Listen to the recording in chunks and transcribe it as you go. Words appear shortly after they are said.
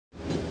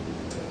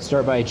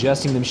Start by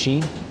adjusting the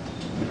machine.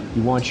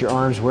 You want your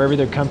arms wherever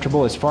they're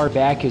comfortable, as far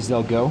back as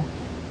they'll go,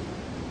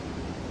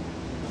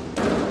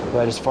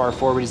 but as far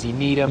forward as you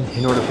need them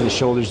in order for the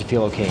shoulders to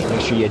feel okay.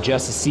 Make sure you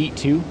adjust the seat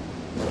too.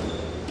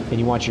 Then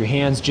you want your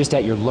hands just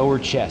at your lower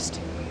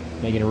chest.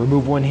 Now you're going to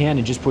remove one hand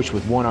and just push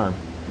with one arm.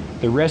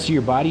 The rest of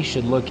your body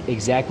should look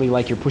exactly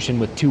like you're pushing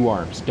with two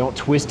arms. Don't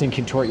twist and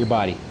contort your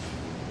body.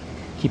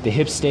 Keep the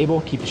hips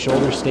stable, keep the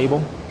shoulders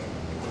stable.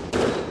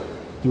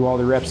 Do all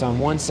the reps on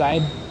one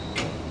side.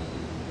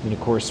 And of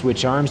course,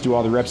 switch arms, do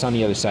all the reps on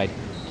the other side.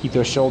 Keep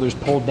those shoulders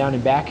pulled down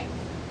and back.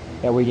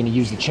 That way you're going to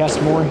use the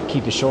chest more.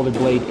 Keep the shoulder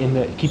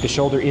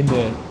in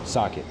the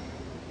socket.